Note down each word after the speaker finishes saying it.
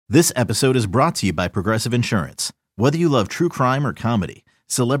This episode is brought to you by Progressive Insurance. Whether you love true crime or comedy,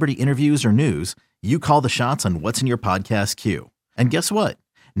 celebrity interviews or news, you call the shots on what's in your podcast queue. And guess what?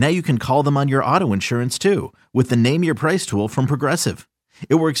 Now you can call them on your auto insurance too with the Name Your Price tool from Progressive.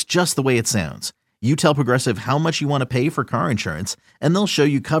 It works just the way it sounds. You tell Progressive how much you want to pay for car insurance, and they'll show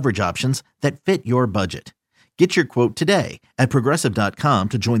you coverage options that fit your budget. Get your quote today at Progressive.com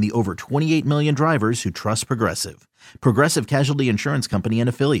to join the over 28 million drivers who trust Progressive. Progressive Casualty Insurance Company and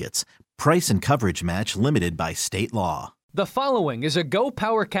Affiliates. Price and coverage match limited by state law. The following is a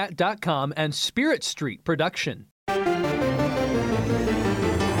GoPowerCat.com and Spirit Street production.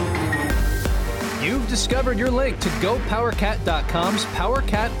 You've discovered your link to GoPowerCat.com's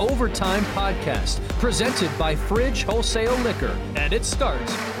PowerCat Overtime podcast, presented by Fridge Wholesale Liquor, and it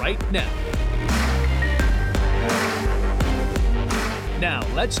starts right now. Now,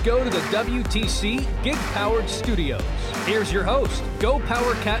 let's go to the WTC Gig-Powered Studios. Here's your host,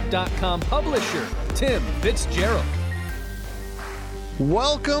 GoPowerCat.com publisher, Tim Fitzgerald.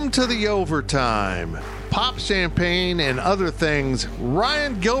 Welcome to the Overtime. Pop champagne and other things.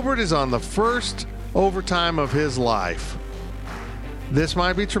 Ryan Gilbert is on the first overtime of his life. This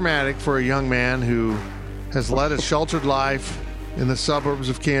might be traumatic for a young man who has led a sheltered life in the suburbs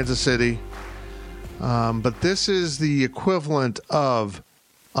of Kansas City. But this is the equivalent of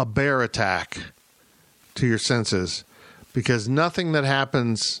a bear attack to your senses, because nothing that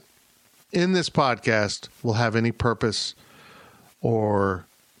happens in this podcast will have any purpose or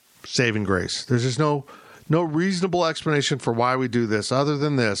saving grace. There's just no reasonable explanation for why we do this other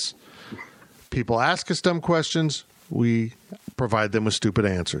than this. People ask us dumb questions. We provide them with stupid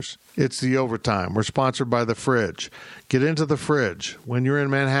answers. It's the Overtime. We're sponsored by The Fridge. Get into The Fridge when you're in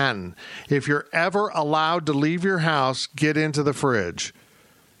Manhattan. If you're ever allowed to leave your house, get into The Fridge.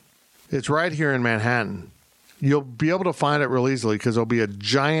 It's right here in Manhattan. You'll be able to find it real easily because there'll be a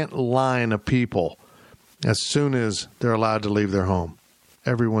giant line of people as soon as they're allowed to leave their home.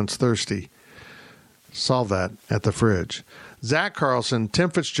 Everyone's thirsty. Solve that at The Fridge. Zach Carlson, Tim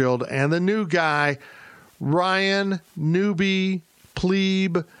Fitzgerald, and the new guy, Ryan Newbie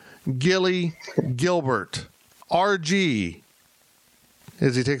Plebe Gilly Gilbert, RG,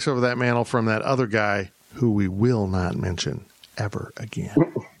 as he takes over that mantle from that other guy who we will not mention ever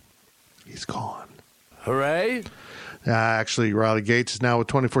again. He's gone. Hooray. Actually, Riley Gates is now with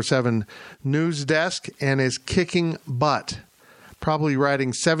 24/7 News Desk and is kicking butt, probably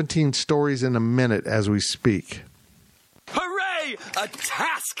writing 17 stories in a minute as we speak. Hooray! A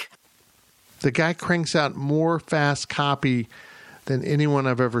task! The guy cranks out more fast copy than anyone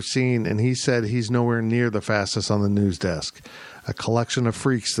I've ever seen, and he said he's nowhere near the fastest on the news desk. A collection of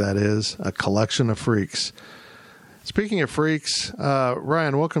freaks, that is. A collection of freaks. Speaking of freaks,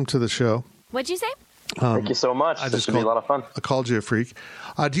 Ryan, welcome to the show. What'd you say? Thank you so much. This should be a lot of fun. I called you a freak.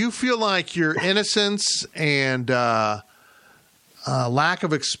 Do you feel like your innocence and lack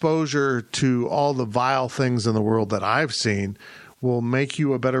of exposure to all the vile things in the world that I've seen will make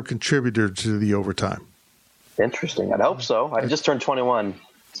you a better contributor to the Overtime? Interesting. I'd hope so. I just turned 21,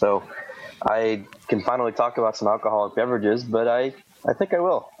 so I can finally talk about some alcoholic beverages, but I think I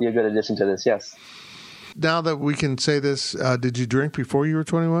will be a good addition to this, yes. Now that we can say this, did you drink before you were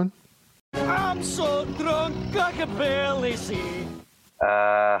 21? I'm so drunk I can barely see.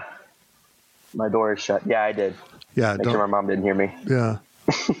 My door is shut. Yeah, I did. Yeah. Make sure my mom didn't hear me. Yeah.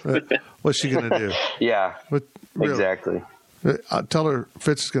 What's she going to do? Yeah, really? Exactly. Tell her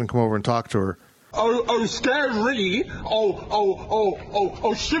Fitz is going to come over and talk to her. Oh, scary.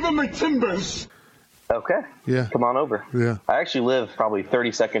 Oh, shiver my timbers. Okay. Yeah. Come on over. Yeah. I actually live probably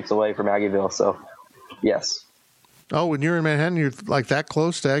 30 seconds away from Aggieville, so yes. Oh, when you're in Manhattan, you're like that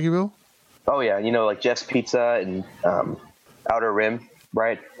close to Aggieville? Oh, yeah. You know, like Jeff's Pizza and Outer Rim,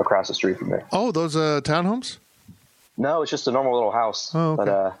 right across the street from there. Oh, those townhomes? No, it's just a normal little house. Oh, okay.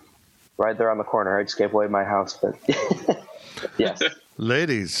 But right there on the corner. I just gave away my house, but yes.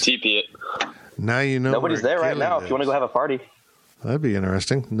 Ladies. TP it. Now you know. Nobody's there right now if you want to go have a party. That'd be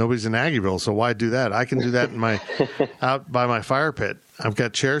interesting. Nobody's in Aggieville, so why do that? I can do that in my out by my fire pit. I've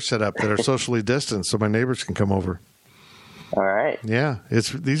got chairs set up that are socially distanced so my neighbors can come over. All right. Yeah,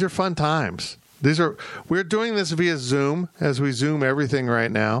 these are fun times. We're doing this via Zoom, as we Zoom everything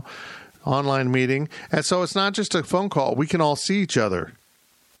right now, online meeting. And so it's not just a phone call. We can all see each other.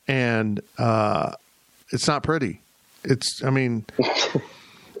 And it's not pretty.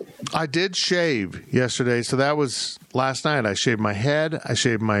 I did shave yesterday, so that was last night. I shaved my head. I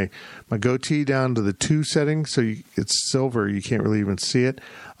shaved my goatee down to the 2 setting, so it's silver. You can't really even see it.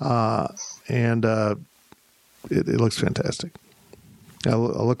 And it looks fantastic. I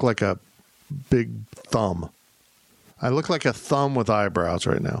look like a big thumb. I look like a thumb with eyebrows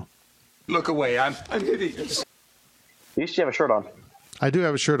right now. Look away. I'm hideous. You should have a shirt on. I do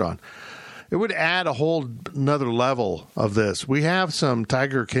have a shirt on. It would add a whole another level of this. We have some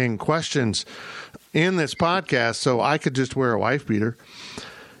Tiger King questions in this podcast, so I could just wear a wife beater.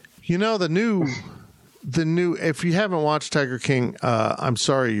 You know, the new. If you haven't watched Tiger King, I'm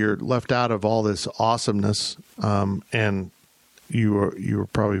sorry you're left out of all this awesomeness, and you were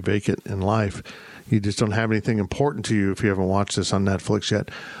probably vacant in life. You just don't have anything important to you if you haven't watched this on Netflix yet.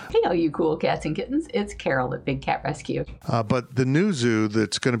 Hey, all you cool cats and kittens. It's Carol at Big Cat Rescue. But the new zoo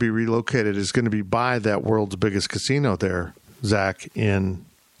that's going to be relocated is going to be by that world's biggest casino there, Zach, in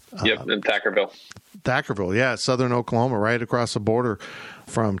Thackerville. Thackerville, yeah, southern Oklahoma, right across the border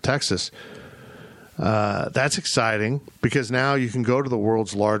from Texas. That's exciting because now you can go to the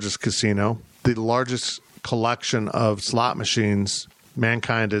world's largest casino, the largest collection of slot machines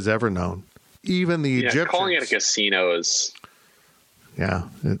mankind has ever known. Even the Egyptians. Calling it a casino is... I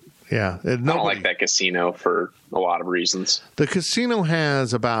don't like that casino for a lot of reasons. The casino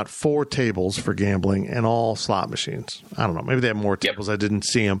has about 4 tables for gambling and all slot machines. I don't know. Maybe they have more tables. I didn't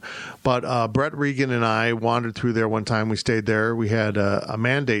see them. But Brett Regan and I wandered through there one time. We stayed there. We had a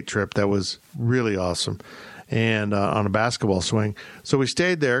mandate trip that was really awesome and on a basketball swing. So we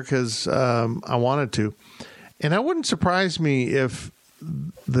stayed there because I wanted to. And it wouldn't surprise me if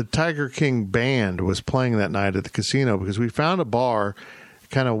the Tiger King band was playing that night at the casino because we found a bar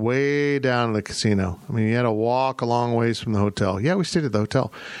kind of way down in the casino. I mean, you had to walk a long ways from the hotel. Yeah, we stayed at the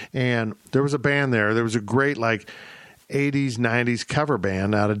hotel. And there was a band there. There was a great, 80s, 90s cover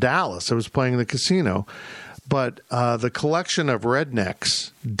band out of Dallas that was playing in the casino. But the collection of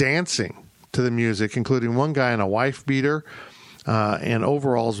rednecks dancing to the music, including one guy in a wife beater and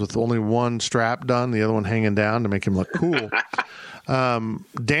overalls with only one strap done, the other one hanging down to make him look cool,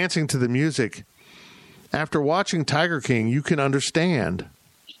 dancing to the music. After watching Tiger King, you can understand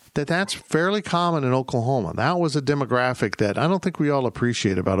that that's fairly common in Oklahoma. That was a demographic that I don't think we all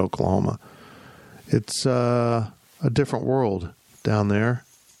appreciate about Oklahoma. It's a different world down there.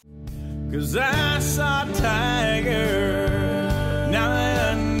 'Cause I saw Tiger, now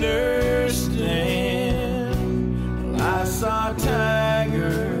I understand. Well, I saw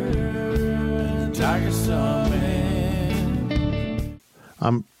Tiger, Tiger saw me.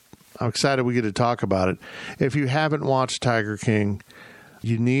 I'm excited we get to talk about it. If you haven't watched Tiger King,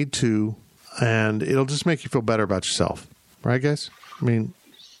 you need to, and it'll just make you feel better about yourself. Right, guys? I mean,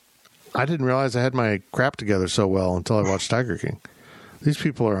 I didn't realize I had my crap together so well until I watched Tiger King. These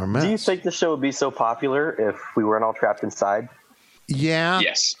people are a mess. Do you think the show would be so popular if we weren't all trapped inside? Yeah.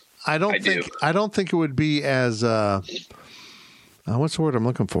 Yes. I don't think it would be as what's the word I'm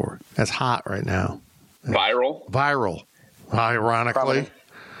looking for? As hot right now. Viral. Ironically. Probably.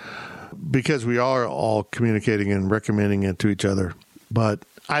 Because we are all communicating and recommending it to each other. But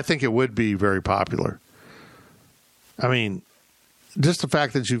I think it would be very popular. I mean, just the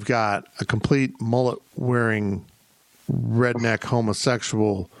fact that you've got a complete mullet-wearing redneck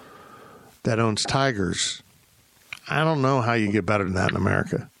homosexual that owns tigers, I don't know how you get better than that in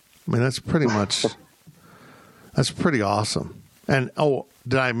America. I mean, that's pretty awesome. And,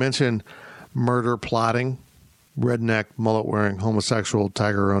 did I mention murder plotting? Redneck, mullet-wearing, homosexual,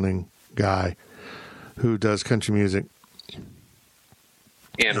 tiger-owning guy who does country music.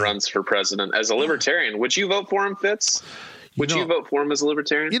 And runs for president. As a libertarian, would you vote for him, Fitz? Would you vote for him as a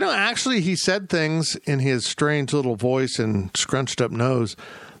libertarian? You know, actually, he said things in his strange little voice and scrunched up nose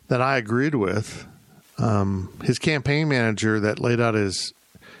that I agreed with. His campaign manager that laid out his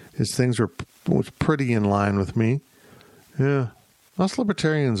things was pretty in line with me. Yeah. Us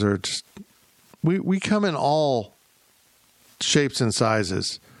libertarians are just... We come in all shapes and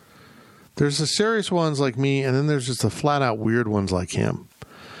sizes. There's the serious ones like me, and then there's just the flat-out weird ones like him.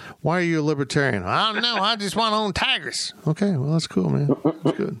 Why are you a libertarian? I don't know. I just want to own tigers. Okay, well, that's cool, man.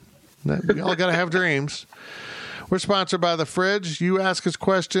 That's good. We all got to have dreams. We're sponsored by The Fridge. You ask us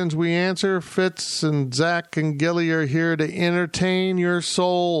questions, we answer. Fitz and Zach and Gilly are here to entertain your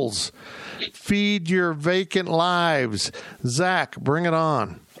souls. Feed your vacant lives. Zach, bring it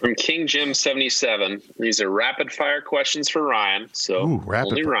on. From King Jim 77, these are rapid fire questions for Ryan. So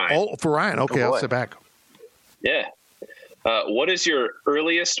only Ryan. Oh, for Ryan. Okay, I'll sit back. Yeah. What is your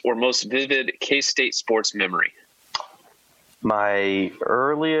earliest or most vivid K-State sports memory? My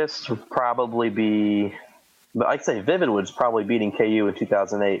earliest would probably be, but I'd say vivid was probably beating KU in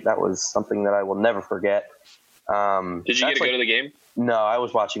 2008. That was something that I will never forget. Did you get to go to the game? No, I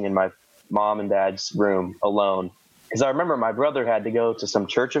was watching in my mom and dad's room alone. Because I remember my brother had to go to some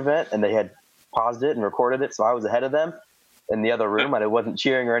church event, and they had paused it and recorded it, so I was ahead of them in the other room, and I wasn't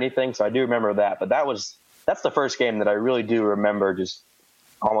cheering or anything, so I do remember that. But that was that's the first game that I really do remember just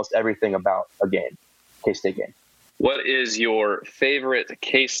almost everything about a game, K-State game. What is your favorite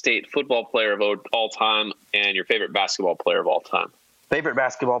K-State football player of all time and your favorite basketball player of all time? Favorite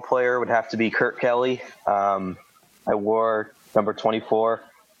basketball player would have to be Kurt Kelly. I wore number 24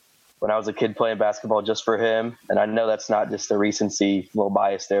 when I was a kid playing basketball just for him. And I know that's not just a recency, little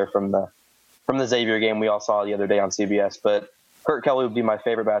bias there from the Xavier game we all saw the other day on CBS, but Kurt Kelly would be my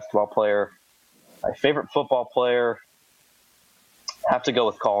favorite basketball player. My favorite football player, I have to go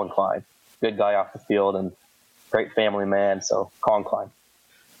with Colin Klein. Good guy off the field and great family man, so Colin Klein.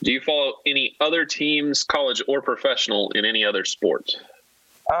 Do you follow any other teams, college or professional, in any other sport?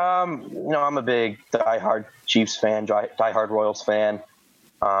 I'm a big diehard Chiefs fan, diehard Royals fan.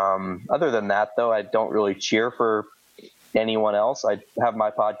 Other than that, though, I don't really cheer for anyone else. I have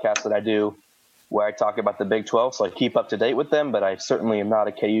my podcast that I do where I talk about the Big 12, so I keep up to date with them, but I certainly am not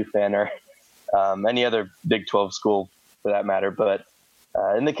a KU fan or any other Big 12 school for that matter. But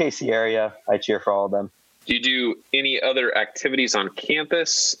in the KC area, I cheer for all of them. Do you do any other activities on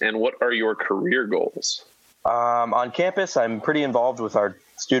campus, and what are your career goals? On campus, I'm pretty involved with our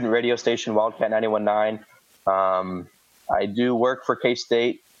student radio station, Wildcat 91.9. I do work for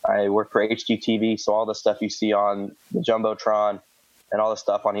K-State. I work for HGTV, so all the stuff you see on the Jumbotron and all the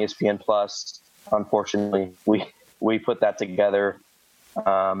stuff on ESPN Plus, unfortunately, we put that together.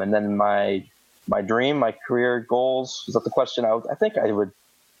 And then my dream, my career goals, is that the question? I think I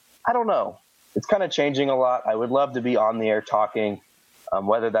don't know. It's kind of changing a lot. I would love to be on the air talking,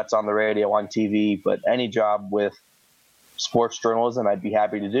 whether that's on the radio, on TV, but any job with sports journalism, I'd be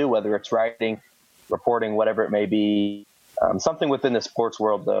happy to do, whether it's writing, reporting, whatever it may be. Something within the sports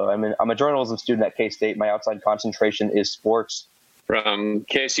world, though. I mean, I'm a journalism student at K-State. My outside concentration is sports. From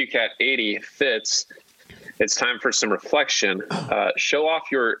KSU Cat 80, Fitz, it's time for some reflection. Show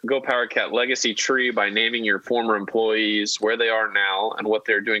off your Go Power Cat legacy tree by naming your former employees, where they are now, and what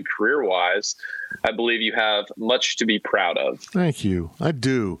they're doing career-wise. I believe you have much to be proud of. Thank you. I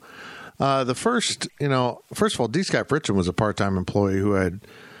do. First of all, D. Scott Fritchen was a part-time employee who had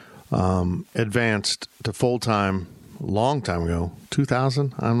advanced to full-time a long time ago,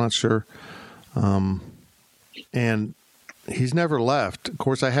 2000, I'm not sure. And he's never left. Of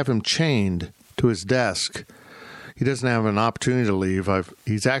course, I have him chained to his desk. He doesn't have an opportunity to leave.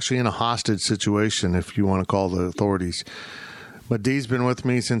 He's actually in a hostage situation, if you want to call the authorities. But Dee's been with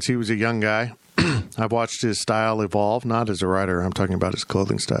me since he was a young guy. I've watched his style evolve, not as a writer. I'm talking about his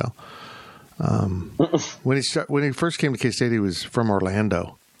clothing style. When he first came to K-State, he was from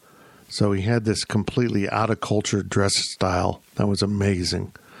Orlando. So he had this completely out-of-culture dress style that was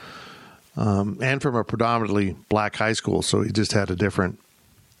amazing. And from a predominantly black high school, so he just had a different,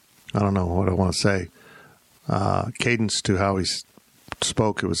 I don't know what I want to say, cadence to how he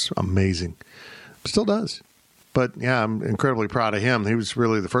spoke. It was amazing. Still does. But, yeah, I'm incredibly proud of him. He was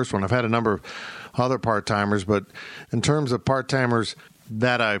really the first one. I've had a number of other part-timers, but in terms of part-timers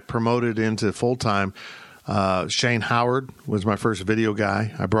that I promoted into full-time, Shane Howard was my first video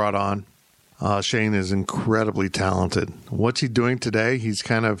guy I brought on. Shane is incredibly talented. What's he doing today? He's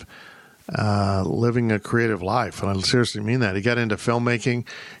kind of living a creative life, and I seriously mean that. He got into filmmaking.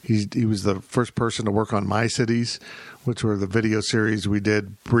 He was the first person to work on My Cities, which were the video series we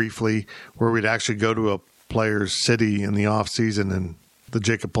did briefly, where we'd actually go to a player's city in the off season, and the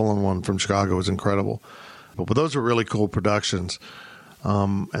Jacob Pullen one from Chicago was incredible. But those were really cool productions.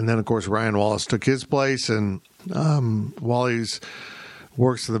 And then, of course, Ryan Wallace took his place, and Wally's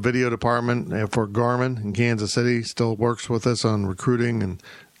works in the video department for Garmin in Kansas City, still works with us on recruiting,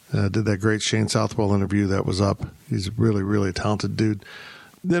 and did that great Shane Southwell interview that was up. He's a really, really talented dude.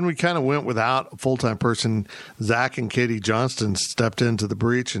 Then we kind of went without a full-time person. Zach and Katie Johnston stepped into the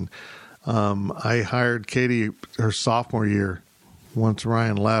breach, and I hired Katie her sophomore year. Once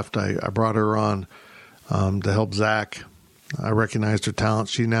Ryan left, I brought her on to help Zach. I recognized her talent.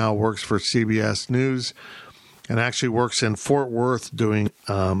 She now works for CBS News and actually works in Fort Worth doing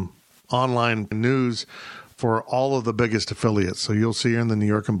online news for all of the biggest affiliates. So you'll see her in the New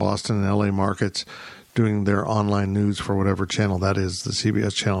York and Boston and LA markets doing their online news for whatever channel that is, the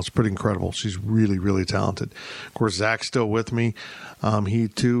CBS channel. It's pretty incredible. She's really, really talented. Of course, Zach's still with me. He,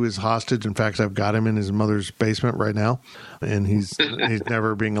 too, is hostage. In fact, I've got him in his mother's basement right now, and he's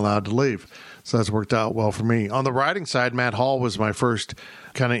never being allowed to leave. So that's worked out well for me. On the writing side, Matt Hall was my first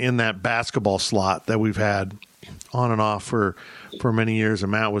kind of in that basketball slot that we've had on and off for many years.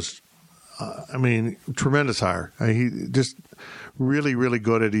 And Matt was, tremendous hire. He just really, really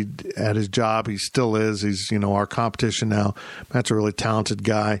good at his job. He still is. He's, our competition now. Matt's a really talented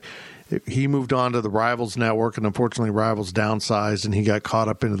guy. he moved on to the Rivals network, and unfortunately Rivals downsized, and he got caught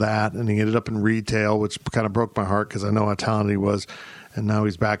up into that, and he ended up in retail, which kind of broke my heart because I know how talented he was, and now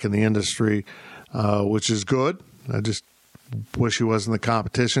he's back in the industry, which is good. I just wish he was in the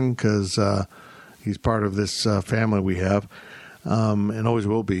competition because he's part of this family we have, and always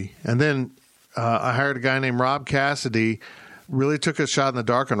will be. And then I hired a guy named Rob Cassidy. Really took a shot in the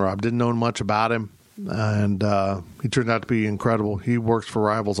dark on Rob. Didn't know much about him, and he turned out to be incredible. He works for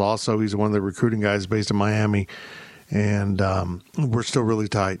Rivals also. He's one of the recruiting guys based in Miami, and we're still really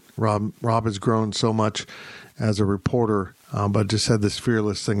tight. Rob has grown so much as a reporter, but just had this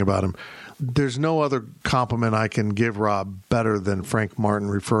fearless thing about him. There's no other compliment I can give Rob better than Frank Martin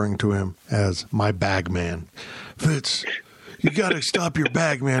referring to him as my bag man. Fitz, you got to stop your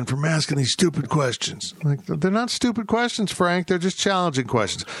bag man from asking these stupid questions. Like, they're not stupid questions, Frank. They're just challenging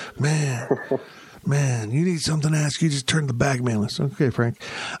questions. Man, you need something to ask. You just turn the bag man list. Okay, Frank.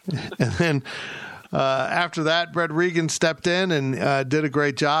 And then after that, Brett Regan stepped in and did a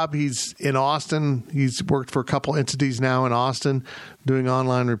great job. He's in Austin. He's worked for a couple entities now in Austin doing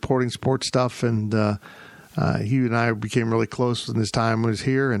online reporting sports stuff. And he and I became really close when his time was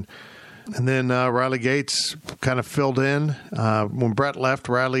here. And then Riley Gates kind of filled in. When Brett left,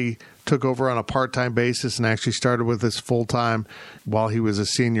 Riley took over on a part-time basis and actually started with us full-time while he was a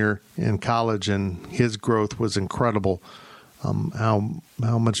senior in college. And his growth was incredible. How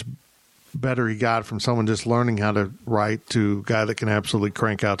much better he got from someone just learning how to write to a guy that can absolutely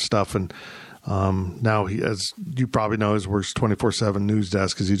crank out stuff. And now he, as you probably know, he works 24/7 news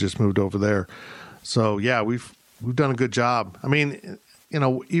desk because he just moved over there. So yeah, we've done a good job. I mean,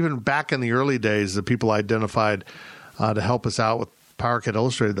 even back in the early days, the people identified to help us out with PowerCat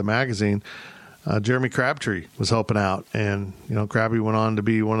Illustrated, the magazine, Jeremy Crabtree was helping out, and Crabby went on to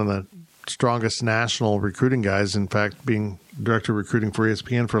be one of the strongest national recruiting guys. In fact, being director of recruiting for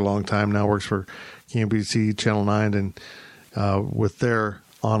ESPN for a long time, now works for KNBC, Channel 9, and with their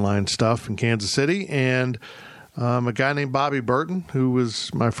online stuff in Kansas City. And a guy named Bobby Burton, who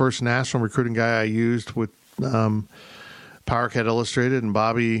was my first national recruiting guy I used with PowerCat Illustrated. And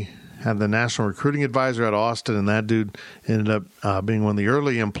Bobby had the national recruiting advisor at Austin, and that dude ended up being one of the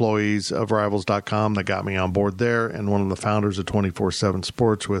early employees of Rivals.com that got me on board there, and one of the founders of 24/7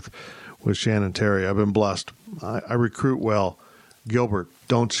 Sports with Shannon Terry. I've been blessed. I recruit well. Gilbert,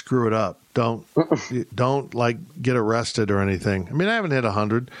 don't screw it up. Don't get arrested or anything. I mean, I haven't hit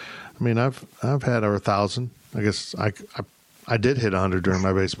 100. I mean, I've had over 1,000. I guess I did hit 100 during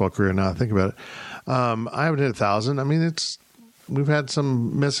my baseball career. Now I think about it, I haven't hit 1,000. I mean, we've had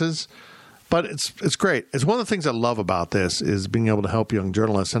some misses, but it's great. It's one of the things I love about this is being able to help young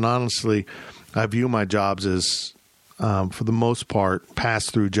journalists. And honestly, I view my jobs as, for the most part,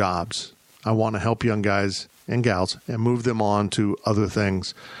 pass-through jobs. I want to help young guys and gals and move them on to other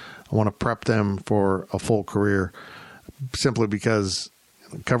things. I want to prep them for a full career simply because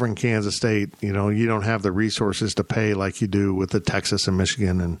covering Kansas State, you don't have the resources to pay like you do with the Texas and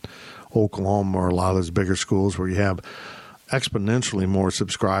Michigan and Oklahoma or a lot of those bigger schools where you have exponentially more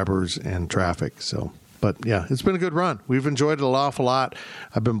subscribers and traffic. So, but yeah, it's been a good run. We've enjoyed it an awful lot.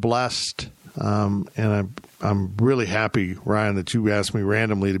 I've been blessed. And I'm really happy, Ryan, that you asked me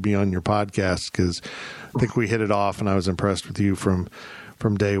randomly to be on your podcast because I think we hit it off, and I was impressed with you from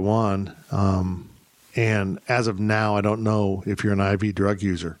day one. And as of now, I don't know if you're an IV drug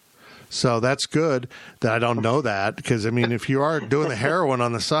user. So that's good that I don't know that because, I mean, if you are doing the heroin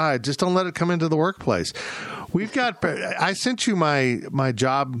on the side, just don't let it come into the workplace. I sent you my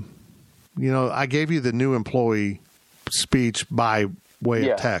job, I gave you the new employee speech by way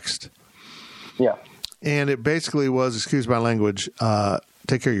of text. Yeah. And it basically was, excuse my language,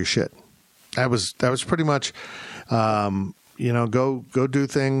 take care of your shit. That was pretty much, go do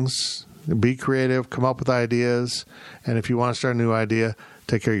things, be creative, come up with ideas. And if you want to start a new idea,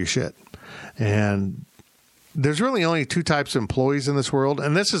 take care of your shit. And there's really only two types of employees in this world.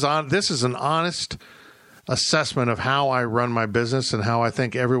 And this is an honest assessment of how I run my business and how I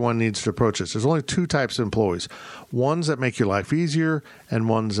think everyone needs to approach this. There's only two types of employees, ones that make your life easier and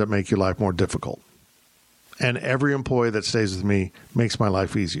ones that make your life more difficult. And every employee that stays with me makes my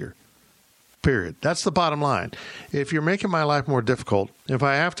life easier. Period. That's the bottom line. If you're making my life more difficult, if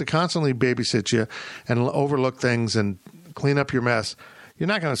I have to constantly babysit you and overlook things and clean up your mess, you're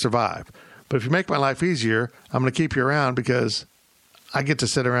not going to survive. But if you make my life easier, I'm going to keep you around because I get to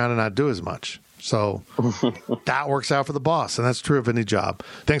sit around and not do as much. So that works out for the boss, and that's true of any job.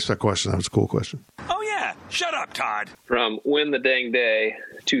 Thanks for that question. That was a cool question. Oh, yeah. Shut up, Todd. From Win the Dang Day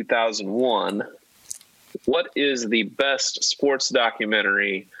 2001, what is the best sports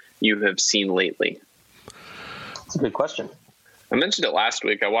documentary you have seen lately? That's a good question. I mentioned it last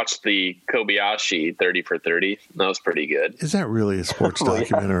week. I watched the Kobayashi 30 for 30. That was pretty good. Is that really a sports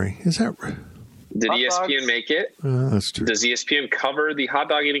documentary? Is that? Did ESPN make it? That's true. Does ESPN cover the hot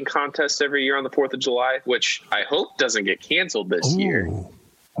dog eating contest every year on the 4th of July, which I hope doesn't get canceled this year?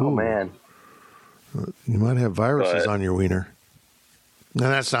 Oh, man. You might have viruses on your wiener. No,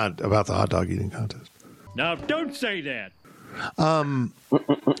 that's not about the hot dog eating contest. Now, don't say that.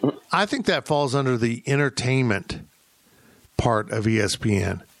 I think that falls under the entertainment part of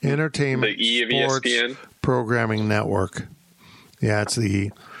ESPN. Entertainment, The E of Sports ESPN? Programming Network. Yeah, it's the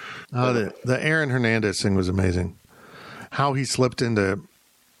E. The Aaron Hernandez thing was amazing. How he slipped into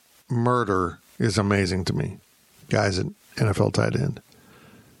murder is amazing to me. Guys at NFL tight end.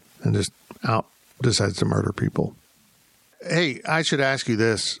 And just decides to murder people. Hey, I should ask you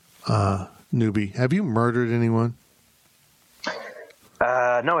this, newbie. Have you murdered anyone?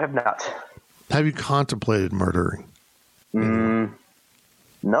 No, I have not. Have you contemplated murdering?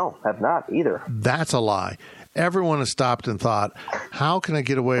 No, have not either. That's a lie. Everyone has stopped and thought, how can I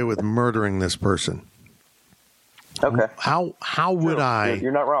get away with murdering this person? Okay. How would I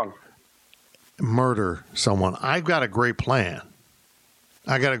You're not wrong. murder someone? I've got a great plan.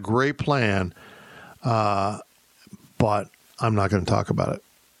 But I'm not going to talk about it.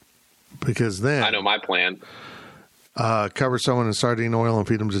 Because then... I know my plan. Cover someone in sardine oil and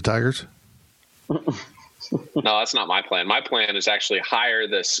feed them to tigers? No, that's not my plan. My plan is actually hire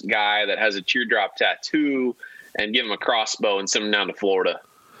this guy that has a teardrop tattoo and give him a crossbow and send him down to Florida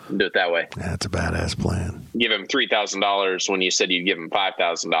and do it that way. That's a badass plan. Give him $3,000 when you said you'd give him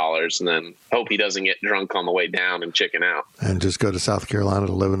 $5,000, and then hope he doesn't get drunk on the way down and chicken out. And just go to South Carolina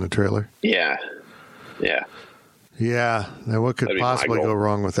to live in a trailer? Yeah. Yeah. Yeah. Now, what could That'd be my possibly goal. go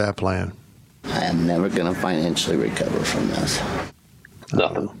wrong with that plan? I am never going to financially recover from this.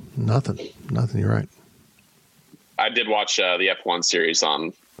 Nothing. Nothing. You're right. I did watch the F1 series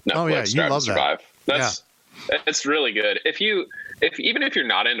on Netflix. Oh, yeah, you Drive to love that. Survive. It's really good. Even if you're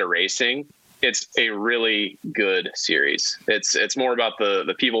not into racing, it's a really good series. It's more about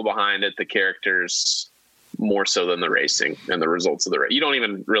the people behind it, the characters, more so than the racing and the results of the race. You don't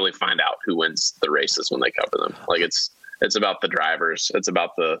even really find out who wins the races when they cover them. Like it's about the drivers. It's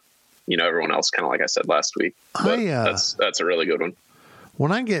about the everyone else. Kind of like I said last week. But that's a really good one.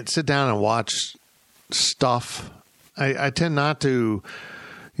 When I sit down and watch stuff, I tend not to,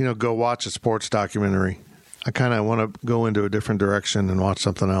 go watch a sports documentary. I kind of want to go into a different direction and watch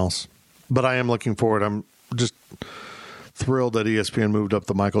something else. But I am looking forward. I'm just thrilled that ESPN moved up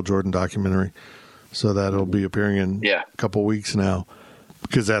the Michael Jordan documentary so that it'll be appearing in a couple weeks now,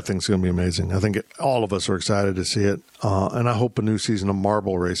 because that thing's going to be amazing. I think all of us are excited to see it. And I hope a new season of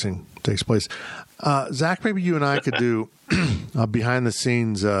marble racing takes place. Zach, maybe you and I could do a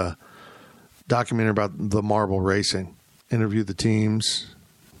behind-the-scenes documentary about the marble racing, interview the teams,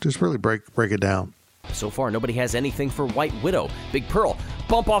 just really break it down. So far, nobody has anything for White Widow. Big Pearl,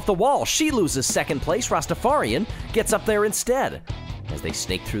 bump off the wall. She loses second place. Rastafarian gets up there instead as they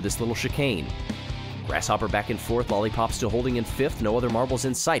snake through this little chicane. Grasshopper back in fourth, Lollipop still holding in fifth, no other marbles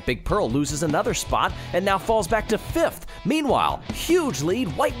in sight. Big Pearl loses another spot and now falls back to fifth. Meanwhile, huge lead,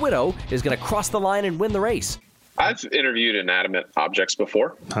 White Widow is going to cross the line and win the race. I've interviewed inanimate objects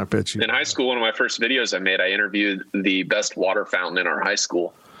before. I bet you. In high school, one of my first videos I made, I interviewed the best water fountain in our high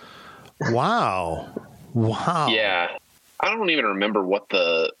school. Wow. Yeah. I don't even remember what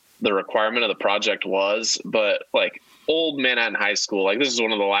the requirement of the project was, but like old Manhattan High School, like this is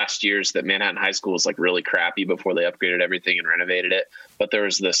one of the last years that Manhattan High School was like really crappy before they upgraded everything and renovated it. But there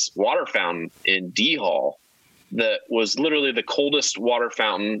was this water fountain in D Hall that was literally the coldest water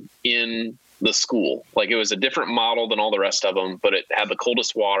fountain in the school. Like it was a different model than all the rest of them, but it had the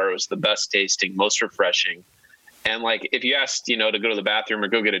coldest water. It was the best tasting, most refreshing. And like, if you asked, to go to the bathroom or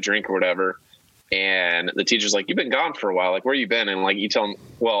go get a drink or whatever, and the teacher's like, you've been gone for a while. Like, where you been? And like, you tell them,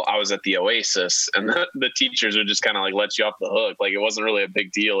 well, I was at the Oasis, and the teachers would just kind of like let you off the hook. Like it wasn't really a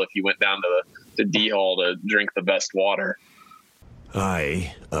big deal if you went down to D Hall to drink the best water. Are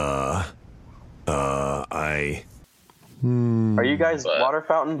you guys water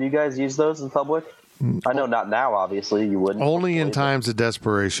fountain? Do you guys use those in public? I know not now, obviously you wouldn't. Only in times of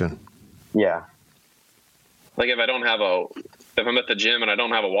desperation. Yeah. Like if I'm at the gym and I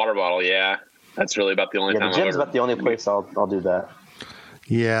don't have a water bottle, that's really about the only time. The gym's about the only place I'll do that.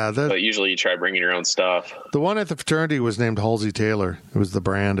 Yeah. But usually you try bringing your own stuff. The one at the fraternity was named Halsey Taylor. It was the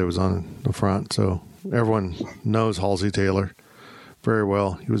brand. It was on the front. So everyone knows Halsey Taylor very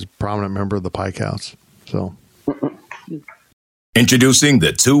well. He was a prominent member of the Pike House. So Introducing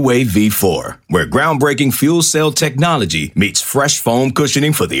the Two-Way V4, where groundbreaking fuel cell technology meets fresh foam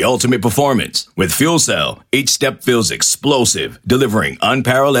cushioning for the ultimate performance. With fuel cell, each step feels explosive, delivering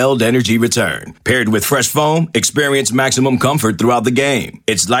unparalleled energy return. Paired with fresh foam, experience maximum comfort throughout the game.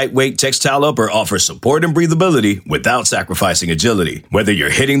 Its lightweight textile upper offers support and breathability without sacrificing agility. Whether you're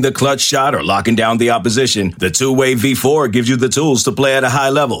hitting the clutch shot or locking down the opposition, the Two-Way V4 gives you the tools to play at a high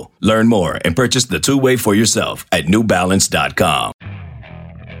level. Learn more and purchase the Two-Way for yourself at newbalance.com.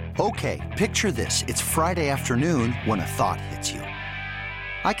 Okay, picture this. It's Friday afternoon when a thought hits you.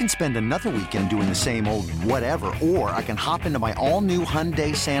 I can spend another weekend doing the same old whatever, or I can hop into my all-new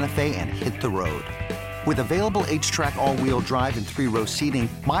Hyundai Santa Fe and hit the road. With available H-Track all-wheel drive and 3-row seating,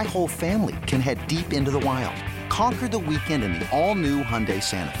 my whole family can head deep into the wild. Conquer the weekend in the all-new Hyundai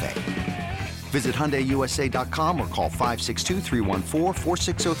Santa Fe. Visit HyundaiUSA.com or call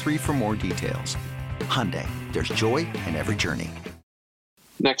 562-314-4603 for more details. Hyundai, there's joy in every journey.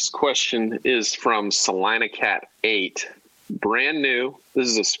 Next question is from SalinaCat8. Brand new. This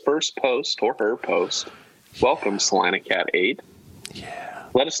is his first post or her post. Welcome, SalinaCat8. Yeah.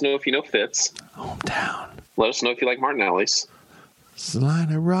 Let us know if you know Fitz. Hometown. Let us know if you like Martinelli's.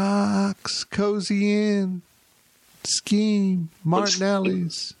 Salina rocks, cozy in, scheme,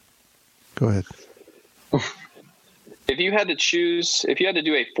 Martinelli's. Go ahead. If you had to do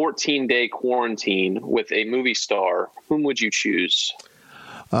a 14-day quarantine with a movie star, whom would you choose?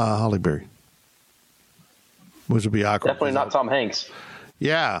 Halle Berry. Which would be awkward. Definitely not Tom Hanks.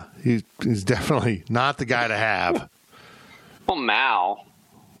 Yeah, he's definitely not the guy to have. Well,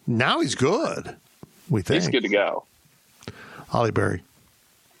 now he's good. We think he's good to go. Halle Berry.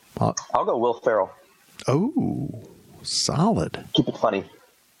 I'll go Will Ferrell. Oh, solid. Keep it funny.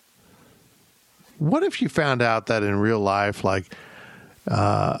 What if you found out that in real life, like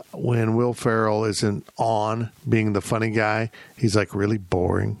when Will Ferrell isn't on being the funny guy, he's like really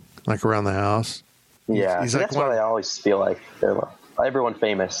boring, like around the house? Yeah, he's like that's what I always feel like. Everyone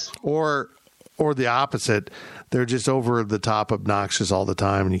famous. Or the opposite. They're just over the top obnoxious all the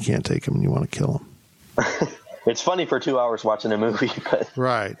time, and you can't take them, and you want to kill them. It's funny for 2 hours watching a movie, but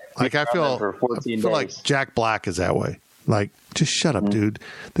right. Like I feel like Jack Black is that way. Like, just shut up, dude.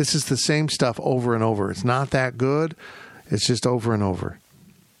 This is the same stuff over and over. It's not that good. It's just over and over.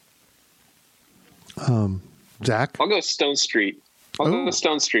 Zach? I'll go Stone Street. I'll go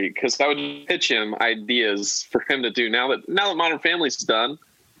Stone Street because I would pitch him ideas for him to do. Now that Modern Family's done,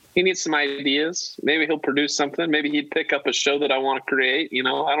 he needs some ideas. Maybe he'll produce something. Maybe he'd pick up a show that I want to create. You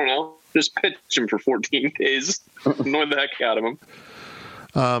know, I don't know. Just pitch him for 14 days. Annoy the heck out of him.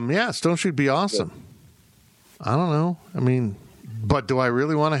 Yeah, Stone Street'd be awesome. I don't know. I mean, but do I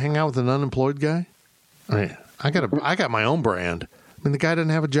really want to hang out with an unemployed guy? I mean, I got my own brand. I mean, the guy doesn't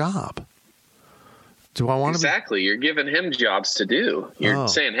have a job. Do I want to You're giving him jobs to do. You're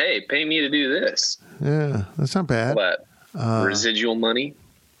saying, hey, pay me to do this. Yeah, that's not bad. All that residual money.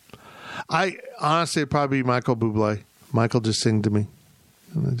 I honestly, it'd probably be Michael Bublé. Michael just sing to me.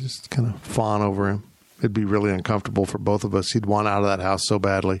 And I just kind of fawn over him. It'd be really uncomfortable for both of us. He'd want out of that house so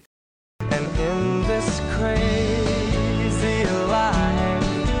badly. And in this crazy life,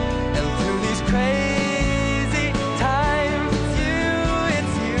 and through these crazy times,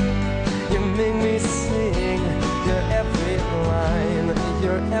 it's you make me sing. Your every line,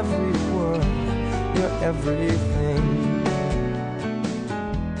 your every word, your everything.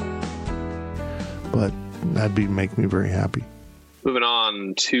 But that'd make me very happy. Moving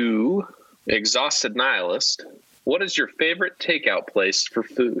on to Exhausted Nihilist. What is your favorite takeout place for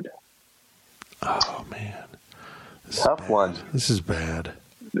food? Oh, man. Tough one. This is bad.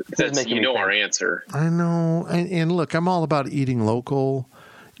 Our answer. I know. And look, I'm all about eating local.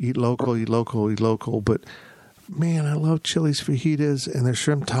 Eat local, eat local, eat local. But, man, I love Chili's fajitas and their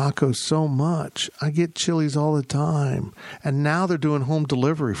shrimp tacos so much. I get Chili's all the time. And now they're doing home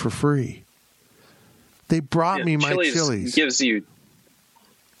delivery for free. They brought me my Chili's.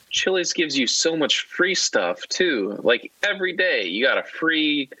 Chili's gives you so much free stuff too. Like every day you get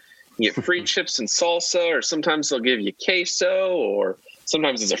free chips and salsa, or sometimes they'll give you queso, or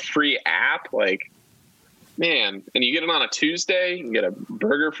sometimes it's a free app. Like, man, and you get it on a Tuesday, you can get a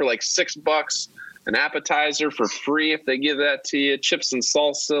burger for like $6, an appetizer for free if they give that to you, chips and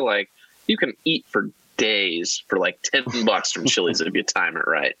salsa. Like, you can eat for days for like $10 from Chili's if you time it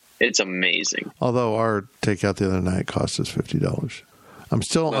right. It's amazing. Although our takeout the other night cost us $50. I'm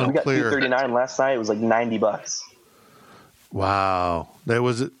still unclear. We got $2.39 last night. It was like $90. Wow.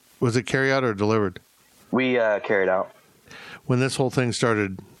 Was it carry out or delivered? We carried out. When this whole thing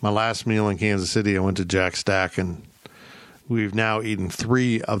started, my last meal in Kansas City, I went to Jack Stack, and we've now eaten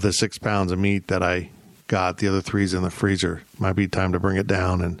 3 of the 6 pounds of meat that I got. The other 3's in the freezer. Might be time to bring it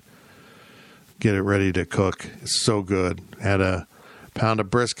down and get it ready to cook. It's so good. Had a pound of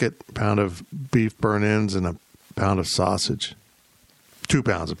brisket, pound of beef burn-ins, and a pound of sausage. 2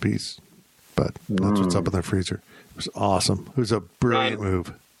 pounds apiece. But that's what's up in the freezer. It was awesome. It was a brilliant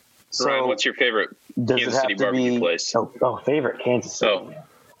move. So, Ryan, what's your favorite Kansas City barbecue place? Favorite Kansas City. Oh.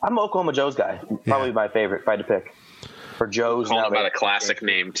 I'm an Oklahoma Joe's guy. Probably my favorite, if I had to pick. For Joe's. Calling about a classic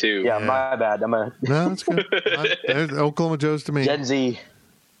name, too. Yeah, my bad. No, that's good. There's Oklahoma Joe's to me. Gen Z.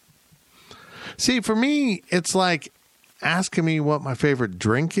 See, for me, it's like asking me what my favorite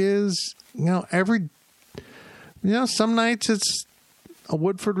drink is. Some nights it's a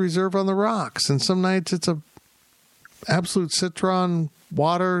Woodford Reserve on the rocks, and some nights it's a Absolute Citron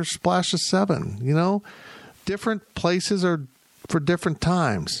water splash of 7. Different places are for different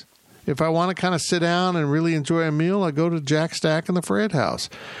times. If I want to kind of sit down and really enjoy a meal, I go to Jack Stack in the Fred House.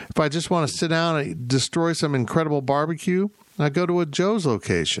 If I just want to sit down and destroy some incredible barbecue, I go to a Joe's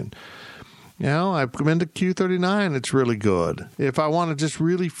location. I've been to Q39. It's really good. If I want to just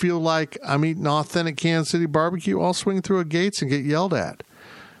really feel like I'm eating authentic Kansas City barbecue, I'll swing through a Gates and get yelled at.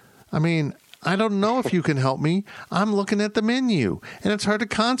 I mean, I don't know if you can help me. I'm looking at the menu, and it's hard to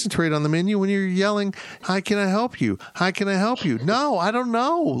concentrate on the menu when you're yelling, "How can I help you? How can I help you?" No, I don't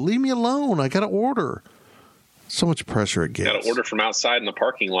know. Leave me alone. I got to order. So much pressure it gets. Got to order from outside in the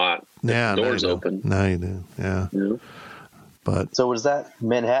parking lot. Yeah, the doors open. Now you do. Yeah. But so was that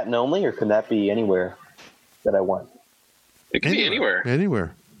Manhattan only, or can that be anywhere that I want? It can be anywhere.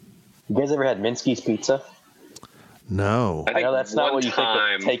 Anywhere. You guys ever had Minsky's Pizza? No. I know that's not what you think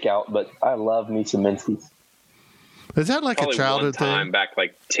of takeout, but I love me some Minsky's. Is that like Probably a childhood one time thing? Back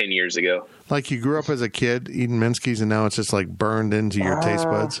like 10 years ago. Like you grew up as a kid eating Minsky's and now it's just like burned into your taste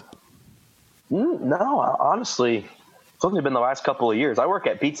buds? No, honestly, it's only been the last couple of years. I work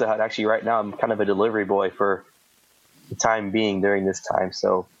at Pizza Hut actually right now. I'm kind of a delivery boy for the time being during this time.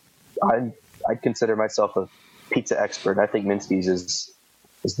 So I'd consider myself a pizza expert. I think Minsky's is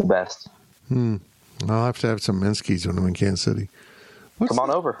the best. I'll have to have some Minsky's when I'm in Kansas City. Come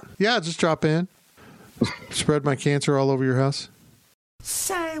on over. Yeah, just drop in. Spread my cancer all over your house.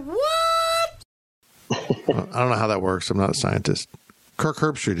 Say what? I don't know how that works. I'm not a scientist. Kirk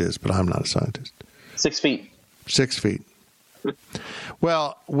Herbstreit is, but I'm not a scientist. 6 feet. 6 feet.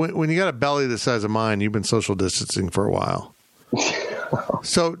 Well, when you got a belly the size of mine, you've been social distancing for a while.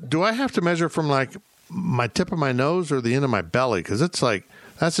 So do I have to measure from like my tip of my nose or the end of my belly? Because it's like,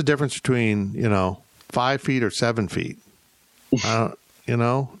 that's the difference between, 5 feet or 7 feet.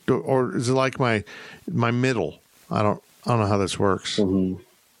 Or is it like my middle? I don't know how this works. Mm-hmm.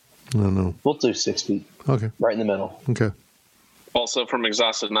 I don't know. We'll do 6 feet. Okay. Right in the middle. Okay. Also from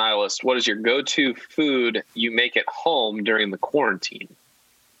Exhausted Nihilist, what is your go-to food you make at home during the quarantine?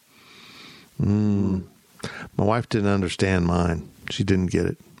 My wife didn't understand mine. She didn't get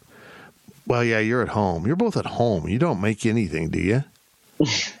it. Well, yeah, you're at home. You're both at home. You don't make anything, do you?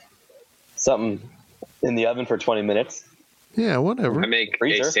 Something in the oven for 20 minutes. Yeah, whatever. I make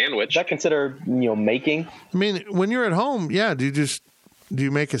a sandwich. Is that considered, making? I mean, when you're at home, yeah, do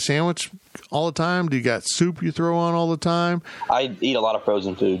you make a sandwich all the time? Do you got soup you throw on all the time? I eat a lot of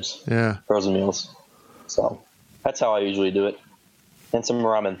frozen foods. Yeah. Frozen meals. So that's how I usually do it. And some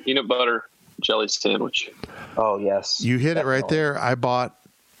ramen. Peanut butter jelly sandwich. Oh, yes. You hit it right there. I bought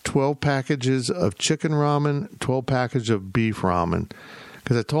 12 packages of chicken ramen, 12 packages of beef ramen.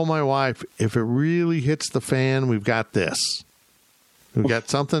 Because I told my wife, if it really hits the fan, we've got this. We've got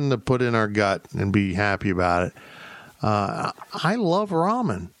something to put in our gut and be happy about it. I love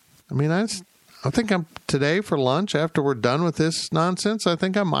ramen. I mean, I think I'm today for lunch, after we're done with this nonsense, I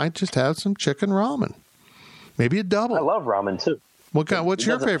think I might just have some chicken ramen. Maybe a double. I love ramen, too. What's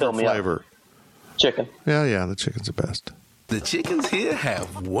your favorite flavor? Chicken. Yeah, the chicken's the best. The chickens here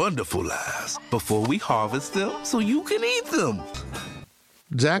have wonderful lives before we harvest them so you can eat them.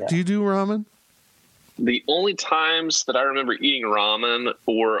 Zach, do you do ramen? The only times that I remember eating ramen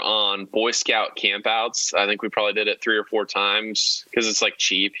were on Boy Scout campouts. I think we probably did it 3 or 4 times because it's like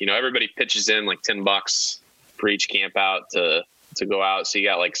cheap. Everybody pitches in like $10 for each camp out to go out. So you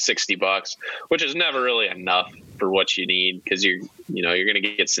got like $60, which is never really enough for what you need because you're going to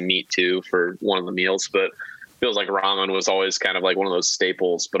get some meat too for one of the meals. But it feels like ramen was always kind of like one of those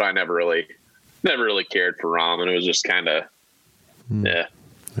staples. But I never really cared for ramen. It was just kind of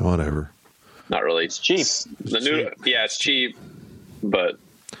whatever. Not really. It's cheap. Yeah, it's cheap, but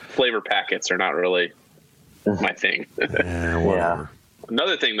flavor packets are not really my thing. Yeah, whatever.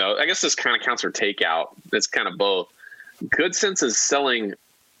 Another thing, though, I guess this kind of counts for takeout. It's kind of both. Good Sense is selling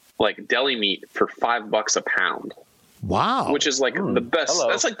like deli meat for $5 a pound. Wow. Which is like the best. Hello.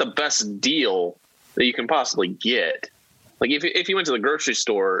 That's like the best deal that you can possibly get. Like if you went to the grocery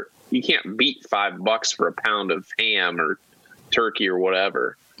store, you can't beat $5 for a pound of ham or turkey or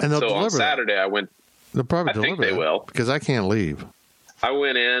whatever. And so on Saturday, I went. They'll probably I think they will, because I can't leave. I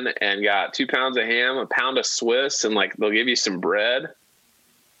went in and got 2 pounds of ham, a pound of Swiss, and like they'll give you some bread.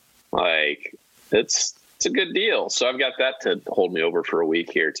 Like it's a good deal. So I've got that to hold me over for a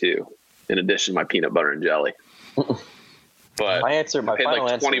week here too, in addition to my peanut butter and jelly. But my final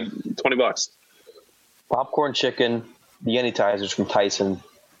like $20. Popcorn chicken, the Anytizers from Tyson,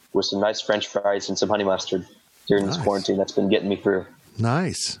 with some nice French fries and some honey mustard during this quarantine. That's been getting me through.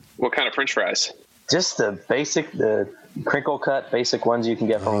 Nice. What kind of French fries? Just the crinkle cut basic ones you can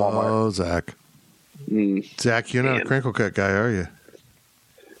get from Walmart. Oh, Zach. Zach, you're not a crinkle cut guy, are you?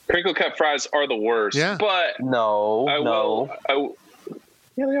 Crinkle cut fries are the worst. Yeah. But no.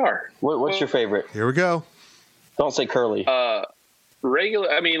 Yeah, they are. What's your favorite? Here we go. Don't say curly.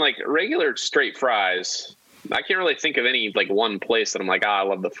 Regular straight fries. I can't really think of any like one place that I'm like, I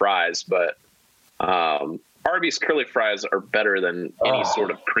love the fries, but Arby's curly fries are better than any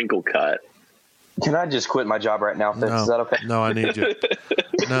sort of crinkle cut. Can I just quit my job right now, Fitz? No, is that okay? No, I need you.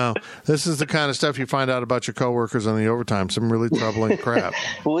 No, this is the kind of stuff you find out about your coworkers on the overtime. Some really troubling crap.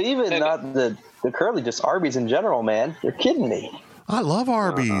 Well, even not the curly, just Arby's in general, man. You're kidding me. I love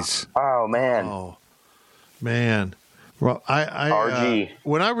Arby's. Oh, man. Oh, man. Well, RG.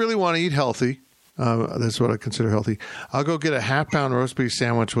 When I really want to eat healthy, that's what I consider healthy, I'll go get a half-pound roast beef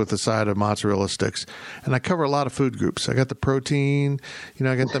sandwich with a side of mozzarella sticks. And I cover a lot of food groups. I got the protein,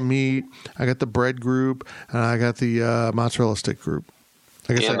 I got the meat, I got the bread group, and I got the mozzarella stick group.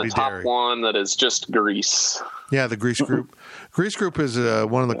 I guess and that'd the be top dairy. one that is just grease. Yeah, the grease group. Grease group is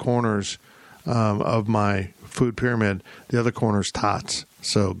one of the corners of my food pyramid. The other corner is tots.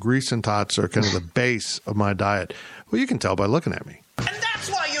 So grease and tots are kind of the base of my diet. Well, you can tell by looking at me. And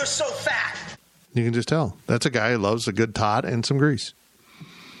that's why you're so fat. You can just tell. That's a guy who loves a good tot and some grease.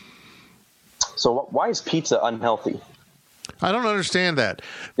 So why is pizza unhealthy? I don't understand that.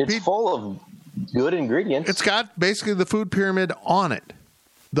 It's full of good ingredients. It's got basically the food pyramid on it.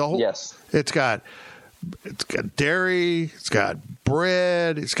 The whole. Yes. It's got dairy. It's got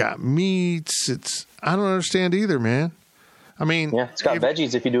bread. It's got meats. I don't understand either, man. I mean, yeah, it's got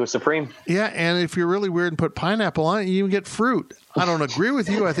veggies if you do a supreme. Yeah, and if you're really weird and put pineapple on it, you even get fruit. I don't agree with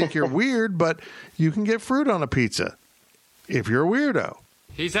you. I think you're weird, but you can get fruit on a pizza if you're a weirdo.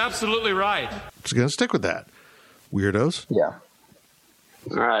 He's absolutely right. Just going to stick with that. Weirdos. Yeah.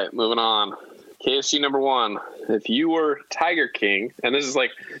 All right, moving on. KFC number 1. If you were Tiger King, and this is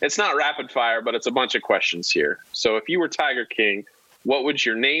like, it's not rapid fire, but it's a bunch of questions here. So if you were Tiger King, what would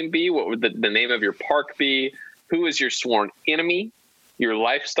your name be? What would the name of your park be? Who is your sworn enemy? Your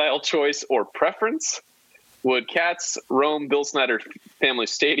lifestyle choice or preference? Would cats roam Bill Snyder Family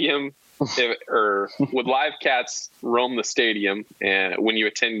Stadium? Or would live cats roam the stadium when you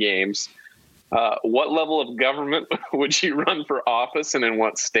attend games? What level of government would you run for office and in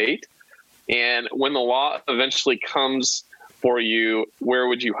what state? And when the law eventually comes for you, where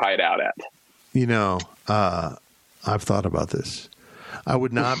would you hide out at? I've thought about this. I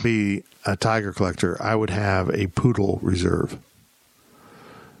would not be a tiger collector. I would have a poodle reserve.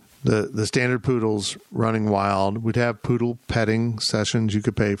 The standard poodles running wild. We'd have poodle petting sessions you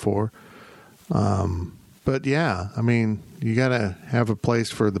could pay for. But yeah, I mean, you got to have a place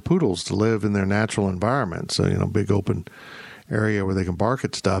for the poodles to live in their natural environment. So, big open area where they can bark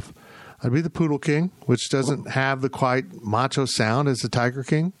at stuff. I'd be the poodle king, which doesn't have the quite macho sound as the Tiger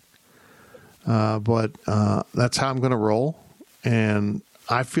King. But that's how I'm going to roll. And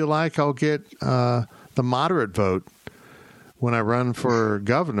I feel like I'll get the moderate vote when I run for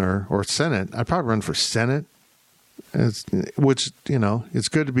governor or Senate. I'd probably run for Senate, it's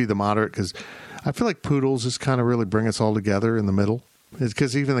good to be the moderate because I feel like poodles just kind of really bring us all together in the middle. It's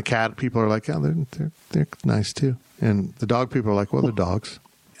because even the cat people are like, oh, they're nice too. And the dog people are like, well, they're dogs.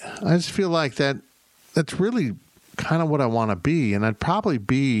 I just feel like that's really kind of what I want to be. And I'd turn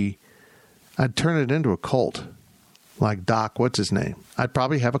it into a cult. Like Doc, what's his name? I'd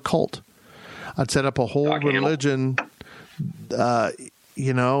probably have a cult. I'd set up a whole religion.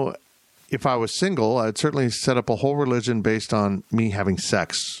 If I was single, I'd certainly set up a whole religion based on me having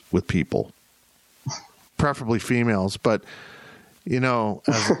sex with people, preferably females. But,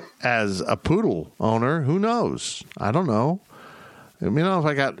 as a poodle owner, who knows? I don't know. If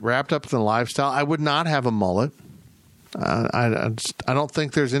I got wrapped up in the lifestyle, I would not have a mullet. I don't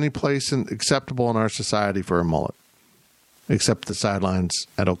think there's any place acceptable in our society for a mullet. Except the sidelines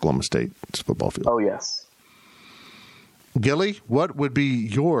at Oklahoma State football field. Oh, yes. Gilly, what would be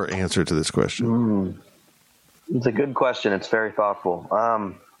your answer to this question? It's a good question. It's very thoughtful.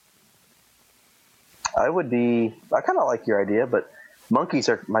 I kind of like your idea, but monkeys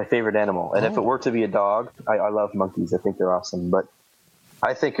are my favorite animal. And if it were to be a dog, I love monkeys. I think they're awesome. But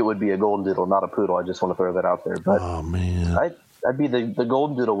I think it would be a golden doodle, not a poodle. I just want to throw that out there. But oh, man. I'd be the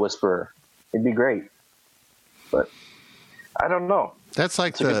golden doodle whisperer. It'd be great. But I don't know. That's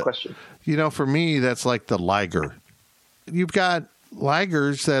like a good question. For me, that's like the liger. You've got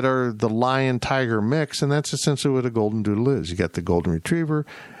ligers that are the lion-tiger mix, and that's essentially what a golden doodle is. You got the golden retriever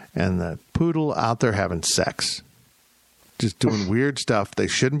and the poodle out there having sex. Just doing weird stuff. They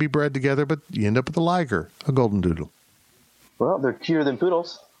shouldn't be bred together, but you end up with a liger, a golden doodle. Well, they're cuter than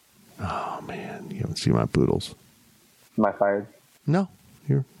poodles. Oh, man. You haven't seen my poodles. Am I fired? No.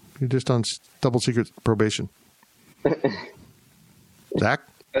 You're just on double secret probation. Zach?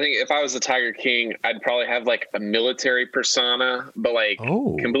 I think if I was the Tiger King, I'd probably have like a military persona, but like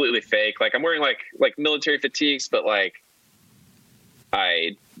completely fake. Like I'm wearing like military fatigues, but like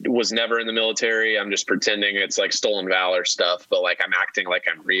I was never in the military. I'm just pretending it's like stolen valor stuff, but like I'm acting like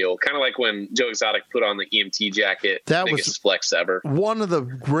I'm real. Kind of like when Joe Exotic put on the EMT jacket. That biggest was flex ever. One of the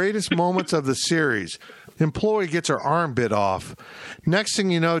greatest moments of the series. Employee gets her arm bit off. Next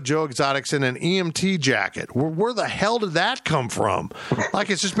thing you know, Joe Exotic's in an EMT jacket. Where the hell did that come from? Like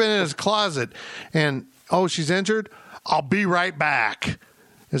it's just been in his closet. And, she's injured? I'll be right back.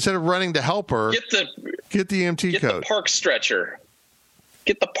 Instead of running to help her, get the EMT coat. Get the park stretcher.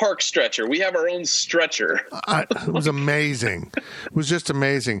 Get the park stretcher. We have our own stretcher. It was amazing. It was just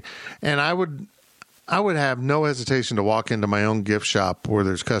amazing. And I would have no hesitation to walk into my own gift shop where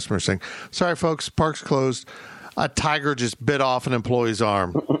there's customers saying, sorry, folks, park's closed. A tiger just bit off an employee's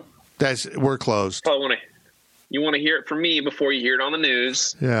arm. We're closed. You want to hear it from me before you hear it on the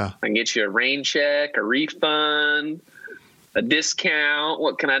news. Yeah. I can get you a rain check, a refund, a discount.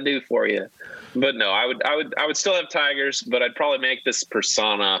 What can I do for you? But no, I would still have tigers, but I'd probably make this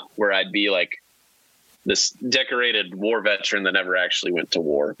persona where I'd be like this decorated war veteran that never actually went to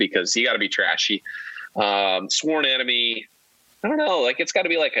war, because you got to be trashy. Sworn enemy. I don't know. Like it's got to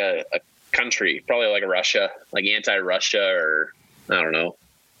be like a country, probably like a Russia, like anti-Russia, or I don't know,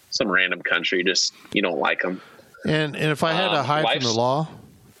 some random country. Just you don't like them. And if I had to hide from the law,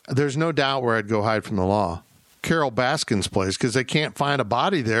 there's no doubt where I'd go hide from the law. Carol Baskin's place, because they can't find a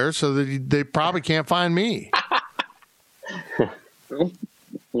body there, so they probably can't find me.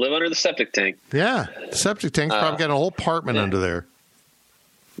 Live under the septic tank. Yeah, the septic tank's probably got a whole apartment under there.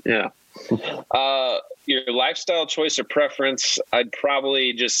 Yeah. Your lifestyle choice or preference, I'd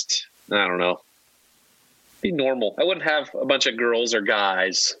probably just, I don't know, be normal. I wouldn't have a bunch of girls or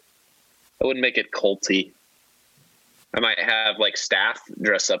guys. I wouldn't make it culty. I might have like staff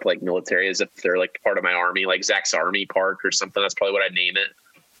dress up like military as if they're like part of my army, like Zach's Army Park or something. That's probably what I'd name it.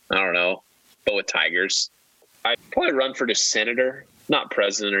 I don't know. But with tigers, I'd probably run for just senator, not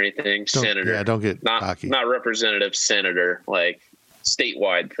president or anything. Senator. Yeah, don't get cocky. Not representative, senator, like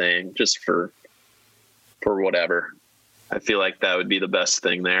statewide thing, just for whatever. I feel like that would be the best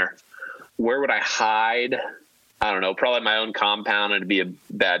thing there. Where would I hide? I don't know. Probably my own compound. It'd be a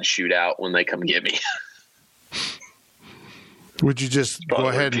bad shootout when they come get me. Would you just go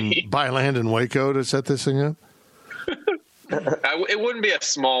ahead and buy land in Waco to set this thing up? It wouldn't be a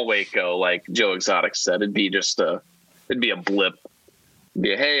small Waco like Joe Exotic said. It'd be it'd be a blip. It'd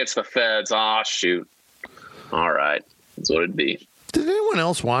be hey, it's the feds. Aw, shoot. All right. That's what it'd be. Did anyone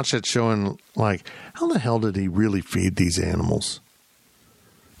else watch that show and like, how the hell did he really feed these animals?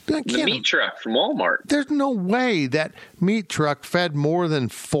 The meat truck from Walmart. There's no way that meat truck fed more than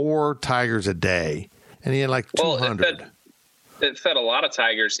 4 tigers a day. And he had like 200. It fed a lot of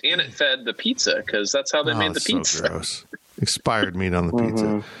tigers, and it fed the pizza, because that's how they made the pizza. So gross. Expired meat on the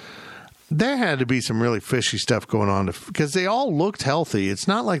pizza. There had to be some really fishy stuff going on, because they all looked healthy. It's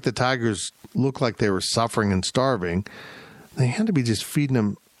not like the tigers looked like they were suffering and starving. They had to be just feeding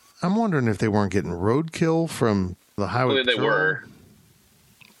them. I'm wondering if they weren't getting roadkill from the highway. They were.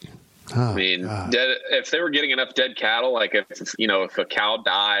 I mean, if they were getting enough dead cattle, like if a cow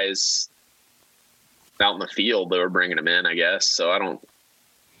dies out in the field, they were bringing them in, I guess. So I don't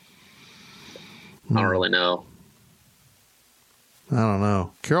really know. I don't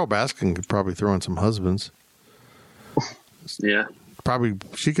know. Carol Baskin could probably throw in some husbands. Yeah. Probably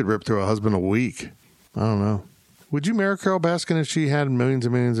she could rip through a husband a week. I don't know. Would you marry Carol Baskin if she had millions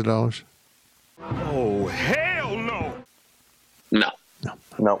and millions of dollars? Oh, hell no.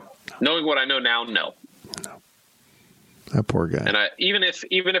 No. Knowing what I know now, no. That poor guy. And even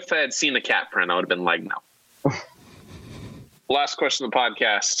if I had seen the cat print, I would have been like, no. Last question of the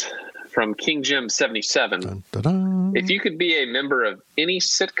podcast from King Jim 77. If you could be a member of any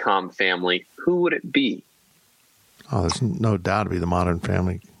sitcom family, who would it be? Oh, there's no doubt it'd be the Modern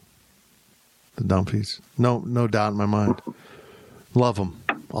Family. the Dunphys. No doubt in my mind. Love them.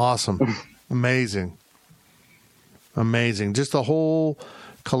 Awesome. Amazing. Just a whole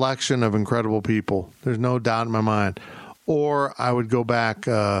collection of incredible people. There's no doubt in my mind. Or I would go back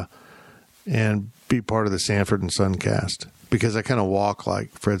and be part of the Sanford and Son cast, because I kind of walk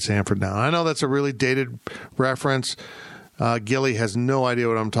like Fred Sanford now. I know that's a really dated reference. Gilly has no idea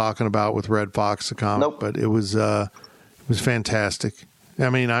what I'm talking about with Red Fox, the comic, but it was fantastic. I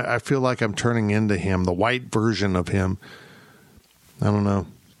mean, I feel like I'm turning into him, the white version of him. I don't know.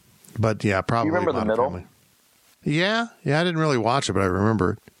 But yeah, probably. You remember The Middle? Family. Yeah, I didn't really watch it, but I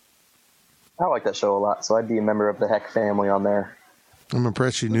remember it. I like that show a lot, so I'd be a member of the Heck family on there. I'm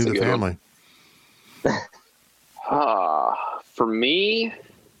impressed you knew the family. For me,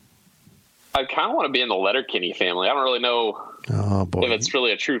 I kind of want to be in the Letterkenny family. I don't really know if it's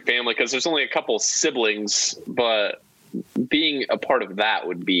really a true family, because there's only a couple siblings, but being a part of that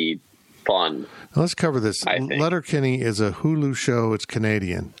would be fun. Now let's cover this. Letterkenny is a Hulu show. It's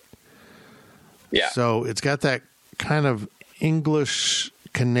Canadian. Yeah. So it's got that kind of English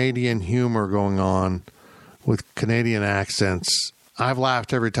Canadian humor going on with Canadian accents. I've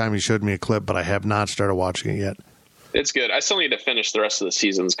laughed every time you showed me a clip, but I have not started watching it yet. It's good. I still need to finish the rest of the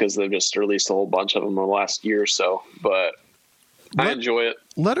seasons because they've just released a whole bunch of them in the last year or so. But I enjoy it.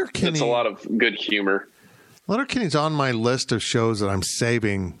 Letterkenny. It's a lot of good humor. Letterkenny's on my list of shows that I'm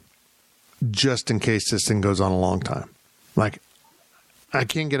saving just in case this thing goes on a long time. Like, I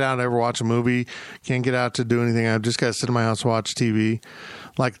can't get out and ever watch a movie. Can't get out to do anything. I've just got to sit in my house and watch TV.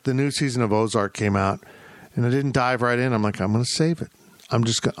 Like, the new season of Ozark came out, and I didn't dive right in. I'm like, I'm going to save it. I'm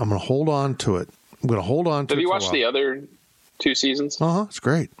going to hold on to it. I'm going to hold on to it. Have you watched the other 2 seasons? It's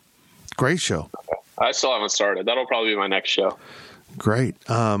great. Great show. Okay. I still haven't started. That'll probably be my next show. Great.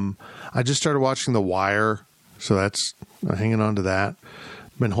 I just started watching The Wire, so that's hanging on to that.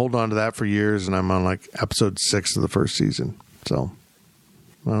 Been holding on to that for years, and I'm on like episode 6 of the first season. So,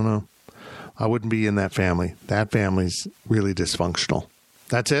 I don't know. I wouldn't be in that family. That family's really dysfunctional.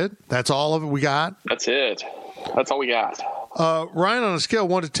 That's it? That's all of it we got? That's it. That's all we got. Ryan, on a scale of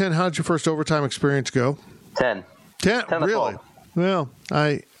 1 to 10, how did your first overtime experience go? 10. 10? Really? Well,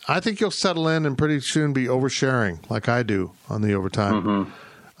 I think you'll settle in and pretty soon be oversharing like I do on the overtime.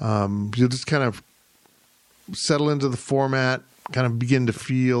 Mm-hmm. You'll just kind of settle into the format, kind of begin to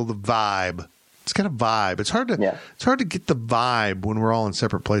feel the vibe. It's kind of vibe. It's hard to get the vibe when we're all in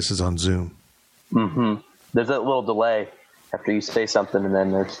separate places on Zoom. Mm-hmm. There's that little delay after you say something, and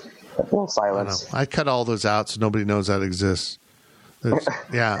then there's that little silence. I cut all those out so nobody knows that exists. I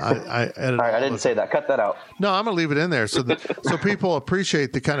edit. All right, I didn't say that. Cut that out. No, I'm going to leave it in there so people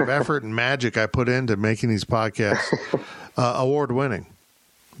appreciate the kind of effort and magic I put into making these podcasts award winning.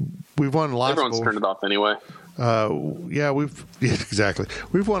 We've won lots. Everyone's turned it off anyway. Exactly.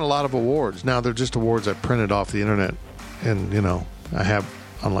 We've won a lot of awards. Now they're just awards I printed off the internet, and I have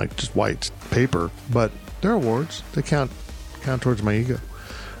on like just white paper, but they're awards. They count towards my ego.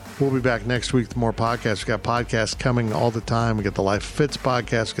 We'll be back next week with more podcasts. We got podcasts coming all the time. We got the Life Fits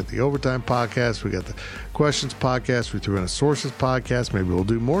podcast. We got the Overtime podcast. We got the Questions podcast. We threw in a Sources podcast. Maybe we'll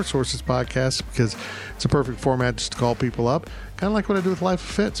do more Sources podcasts because it's a perfect format just to call people up. Kind of like what I do with Life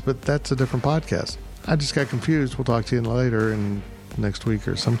Fits, but that's a different podcast. I just got confused. We'll talk to you later in next week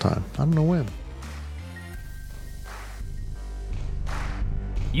or sometime. I don't know when.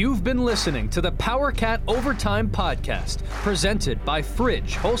 You've been listening to the PowerCat Overtime Podcast, presented by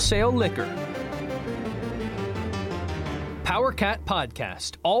Fridge Wholesale Liquor. PowerCat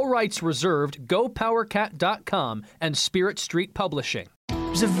Podcast. All rights reserved. GoPowerCat.com and Spirit Street Publishing.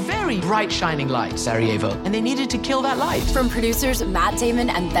 There's a very bright shining light, Sarajevo, and they needed to kill that light. From producers Matt Damon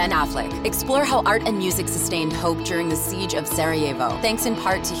and Ben Affleck, explore how art and music sustained hope during the siege of Sarajevo, thanks in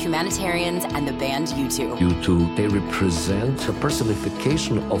part to humanitarians and the band U2. U2, they represent a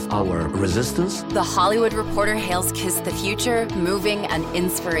personification of our resistance. The Hollywood Reporter hails Kiss the Future, moving and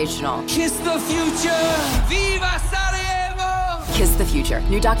inspirational. Kiss the future! Viva Sarajevo! Kiss the Future.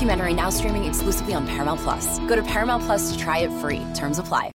 New documentary now streaming exclusively on Paramount Plus. Go to Paramount Plus to try it free. Terms apply.